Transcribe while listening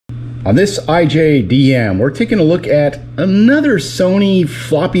On this ijdm, we're taking a look at another Sony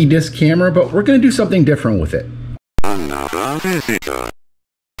floppy disk camera, but we're going to do something different with it. Another visitor.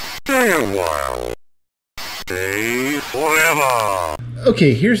 Stay a while. Stay forever.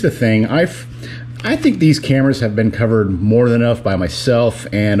 Okay, here's the thing. I think these cameras have been covered more than enough by myself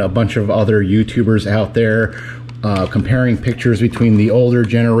and a bunch of other YouTubers out there, comparing pictures between the older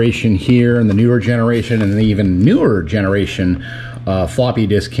generation here and the newer generation and the even newer generation floppy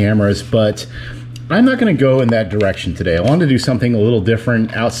disk cameras, but I'm not going to go in that direction today. I wanted to do something a little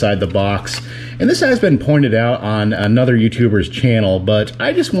different outside the box, and this has been pointed out on another YouTuber's channel, but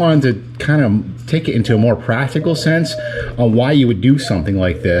I just wanted to kind of take it into a more practical sense on why you would do something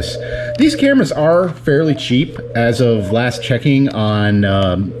like this. These cameras are fairly cheap as of last checking on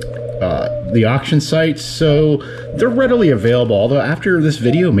the auction sites, so they're readily available, although after this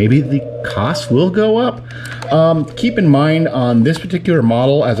video maybe the cost will go up. Keep in mind on this particular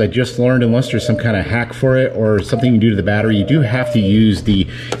model, as I just learned, unless there's some kind of hack for it or something you do to the battery, you do have to use the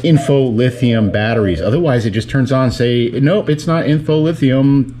info lithium batteries. Otherwise it just turns on, say, nope, it's not info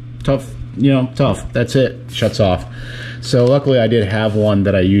lithium, tough, tough, that's it, shuts off. So luckily I did have one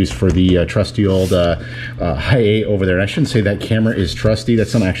that I used for the trusty old Hi8 over there. And I shouldn't say that camera is trusty.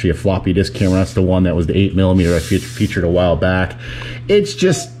 That's not actually a floppy disk camera. That's the one that was the 8mm I featured a while back. It's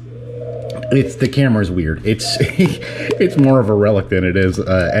just, the camera's weird. It's more of a relic than it is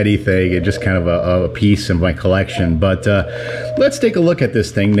anything. It's just kind of a piece in my collection. But let's take a look at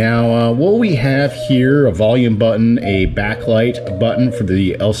this thing now. What we have here, a volume button, a backlight button for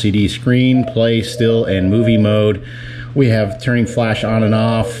the LCD screen, play, still, and movie mode. We have turning flash on and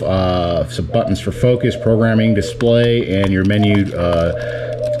off, some buttons for focus, programming, display, and your menu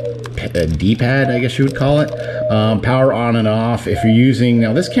D-pad, I guess you would call it. Power on and off. If you're using,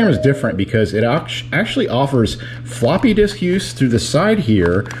 now this camera is different because it actually offers floppy disk use through the side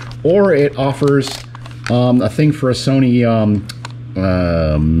here, or it offers a thing for a Sony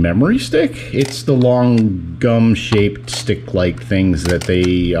memory stick. It's the long gum-shaped stick-like things that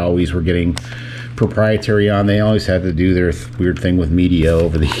they always were getting proprietary on. They always had to do their weird thing with media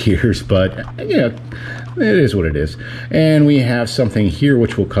over the years, but yeah, it is what it is. And we have something here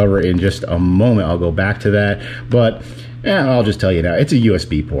which we'll cover in just a moment. I'll go back to that, but I'll just tell you now, it's a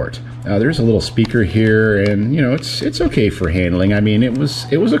USB port. There's a little speaker here, and it's okay for handling. I mean, it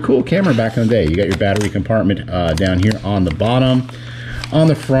was a cool camera back in the day. You got your battery compartment down here on the bottom. On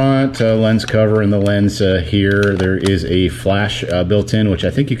the front, lens cover and the lens here, there is a flash built in, which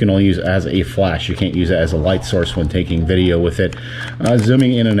I think you can only use as a flash. You can't use it as a light source when taking video with it.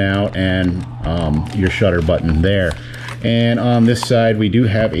 Zooming in and out, and your shutter button there. And on this side, we do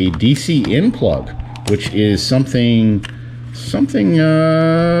have a DC in plug, which is something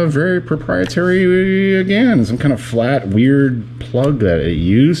very proprietary again. Some kind of flat, weird plug that it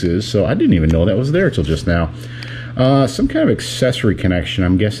uses. So I didn't even know that was there till just now. Some kind of accessory connection.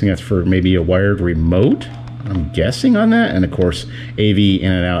 I'm guessing that's for maybe a wired remote. I'm guessing on that. And of course, AV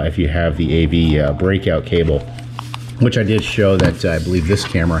in and out if you have the AV breakout cable, which I did show that I believe this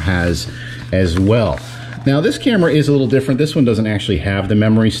camera has as well. Now this camera is a little different. This one doesn't actually have the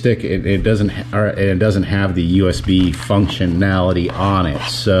memory stick. It doesn't have the USB functionality on it.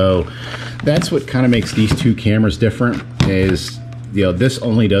 So that's what kind of makes these two cameras different. Is this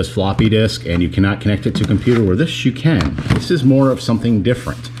only does floppy disk and you cannot connect it to a computer, where this you can. This is more of something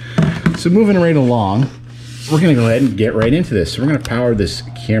different. So moving right along, we're going to go ahead and get right into this. So we're going to power this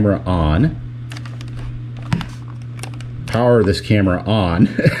camera on. Power this camera on.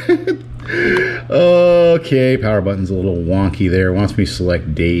 Okay, power button's a little wonky there. It wants me to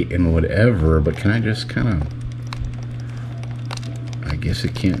select date and whatever, but can I just kind of... I guess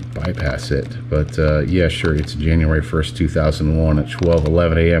it can't bypass it, but yeah, sure, it's January 1st, 2001 at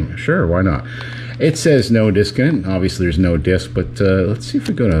 12:11 a.m. Sure, why not? It says no disk in it. Obviously, there's no disk, but let's see if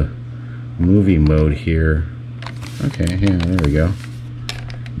we go to movie mode here. Okay, yeah, there we go.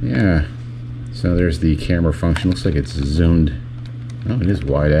 Yeah, so there's the camera function. Looks like it's zoomed. Oh, it is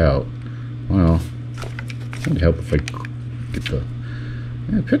wide out. Wow. It would help if I get the...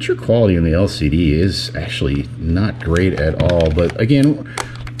 Yeah, picture quality in the LCD is actually not great at all, but again,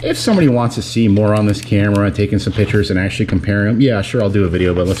 if somebody wants to see more on this camera, taking some pictures and actually comparing them, yeah, sure, I'll do a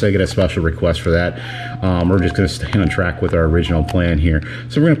video, but unless I get a special request for that, we're just going to stay on track with our original plan here.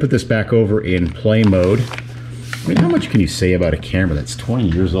 So we're going to put this back over in play mode. I mean, how much can you say about a camera that's 20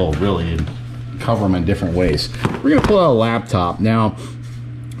 years old, really, and cover them in different ways? We're going to pull out a laptop. Now,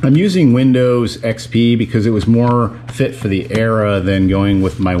 I'm using Windows XP because it was more fit for the era than going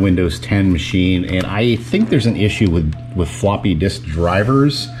with my Windows 10 machine, and I think there's an issue with floppy disk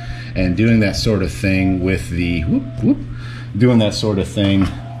drivers and doing that sort of thing with the doing that sort of thing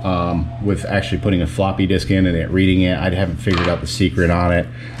with actually putting a floppy disk in and it reading it. I haven't figured out the secret on it.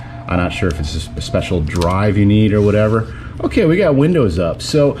 I'm not sure if it's a special drive you need or whatever. Okay, we got Windows up.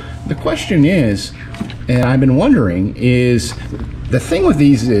 So the question is, and I've been wondering, is the thing with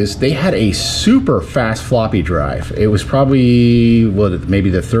these is they had a super fast floppy drive. It was probably, what, maybe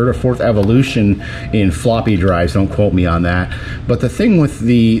the third or fourth evolution in floppy drives. Don't quote me on that. But the thing with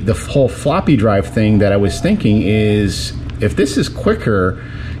the whole floppy drive thing that I was thinking is, if this is quicker,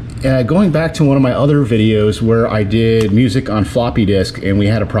 going back to one of my other videos where I did music on floppy disk and we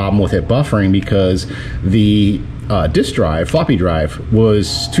had a problem with it buffering because the disk drive, floppy drive,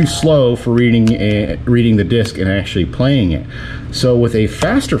 was too slow for reading the disk and actually playing it. So with a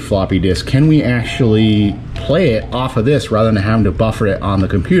faster floppy disk, can we actually play it off of this rather than having to buffer it on the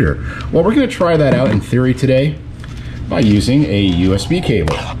computer? Well, we're going to try that out in theory today by using a USB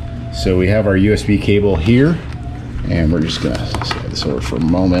cable. So we have our USB cable here, and we're just going to slide this over for a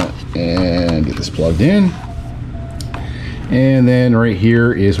moment and get this plugged in. And then right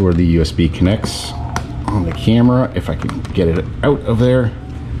here is where the USB connects on the camera, if I can get it out of there.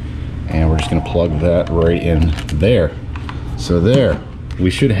 And we're just going to plug that right in there. So there,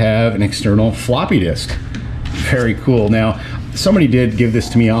 we should have an external floppy disk. Very cool. Now, somebody did give this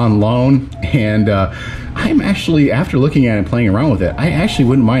to me on loan, and I'm actually, after looking at it and playing around with it, I actually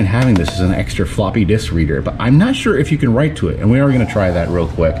wouldn't mind having this as an extra floppy disk reader, but I'm not sure if you can write to it, and we are going to try that real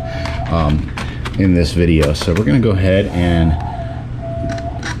quick in this video. So we're going to go ahead and,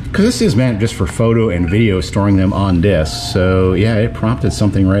 because this is meant just for photo and video, storing them on disk. So yeah, it prompted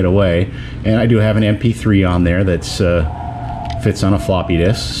something right away, and I do have an MP3 on there that's fits on a floppy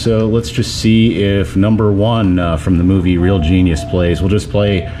disk. So let's just see if number one from the movie Real Genius plays. We'll just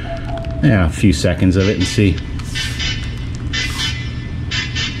play a few seconds of it and see.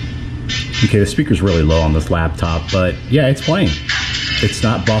 Okay, the speaker's really low on this laptop, but yeah, it's playing. It's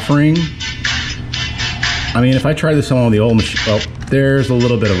not buffering. I mean, if I try this on one of the old machines, well, there's a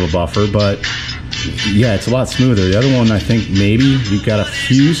little bit of a buffer, but yeah, it's a lot smoother. The other one, I think maybe we got a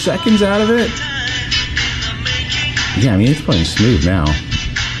few seconds out of it. Yeah, I mean, it's playing smooth now.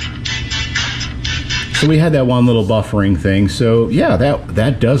 So we had that one little buffering thing. So yeah,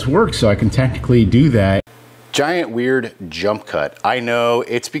 that does work. So I can technically do that. Giant weird jump cut. I know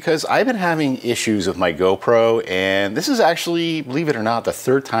it's because I've been having issues with my GoPro, and this is actually, believe it or not, the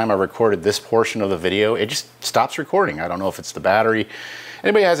third time I recorded this portion of the video. It just stops recording. I don't know if it's the battery.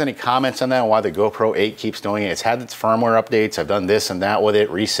 Anybody has any comments on that, why the GoPro 8 keeps doing it? It's had its firmware updates. I've done this and that with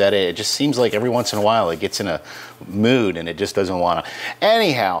it, reset it. It just seems like every once in a while it gets in a mood and it just doesn't want to.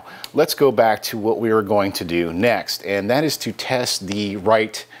 Anyhow, let's go back to what we were going to do next, and that is to test the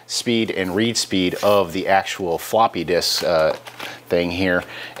write speed and read speed of the actual floppy disk thing here.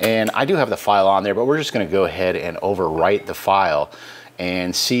 And I do have the file on there, but we're just going to go ahead and overwrite the file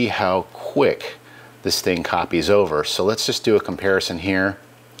and see how quick this thing copies over. So let's just do a comparison here.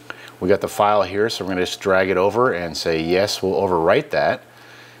 We got the file here, so we're going to just drag it over and say yes, we'll overwrite that.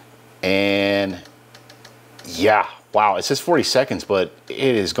 And yeah, wow, it says 40 seconds, but it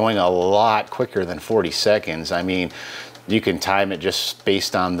is going a lot quicker than 40 seconds. I mean, you can time it just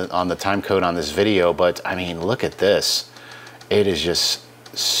based on the time code on this video, but I mean, look at this. It is just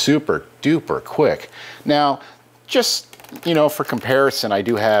super duper quick. Now, just, you know, for comparison, I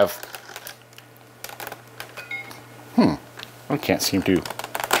do have, I can't seem to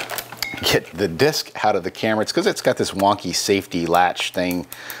get the disc out of the camera. It's because it's got this wonky safety latch thing.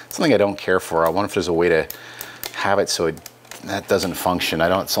 Something I don't care for. I wonder if there's a way to have it so that doesn't function.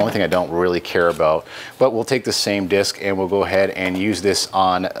 It's the only thing I don't really care about. But we'll take the same disc and we'll go ahead and use this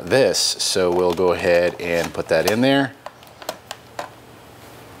on this. So we'll go ahead and put that in there.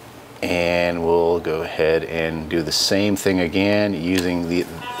 And we'll go ahead and do the same thing again using the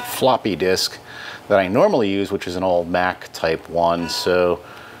floppy disk that I normally use, which is an old Mac type one. So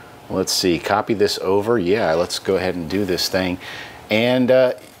let's see, copy this over. Yeah, let's go ahead and do this thing. And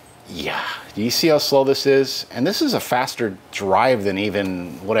yeah, do you see how slow this is? And this is a faster drive than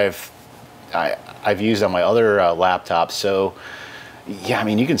even what I've used on my other laptop. So yeah, I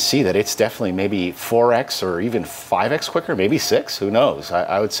mean, you can see that it's definitely maybe 4x or even 5x quicker, maybe 6, who knows?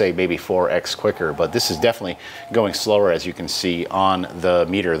 I would say maybe 4x quicker, but this is definitely going slower, as you can see on the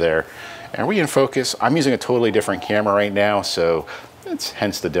meter there. Are we in focus? I'm using a totally different camera right now, so it's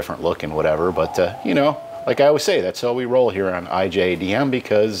hence the different look and whatever, but you know, like I always say, that's how we roll here on ijdm,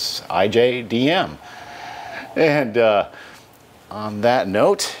 because ijdm. And on that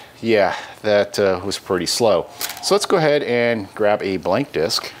note, yeah, that was pretty slow. So let's go ahead and grab a blank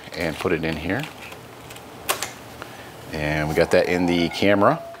disk and put it in here. And we got that in the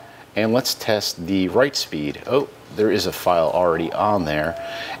camera. And let's test the write speed. Oh, there is a file already on there.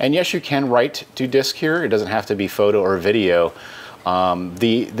 And yes, you can write to disk here. It doesn't have to be photo or video.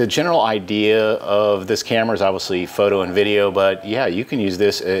 The general idea of this camera is obviously photo and video, but yeah, you can use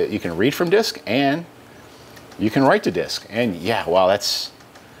this. You can read from disk and you can write to disk. And yeah, wow,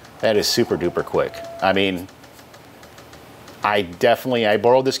 that is super duper quick. I mean, I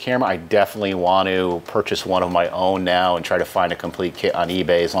borrowed this camera. I definitely want to purchase one of my own now and try to find a complete kit on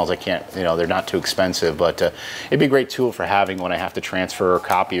eBay as long as I can't, you know, they're not too expensive, but it'd be a great tool for having when I have to transfer or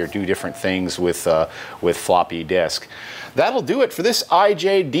copy or do different things with floppy disk. That'll do it for this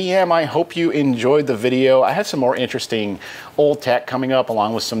ijdm. I hope you enjoyed the video. I have some more interesting old tech coming up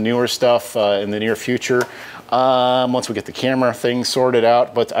along with some newer stuff in the near future. Once we get the camera thing sorted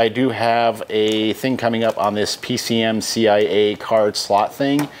out, but I do have a thing coming up on this PCM CIA card slot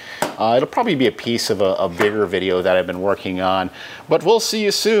thing. It'll probably be a piece of a bigger video that I've been working on, but we'll see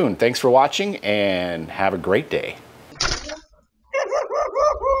you soon. Thanks for watching and have a great day.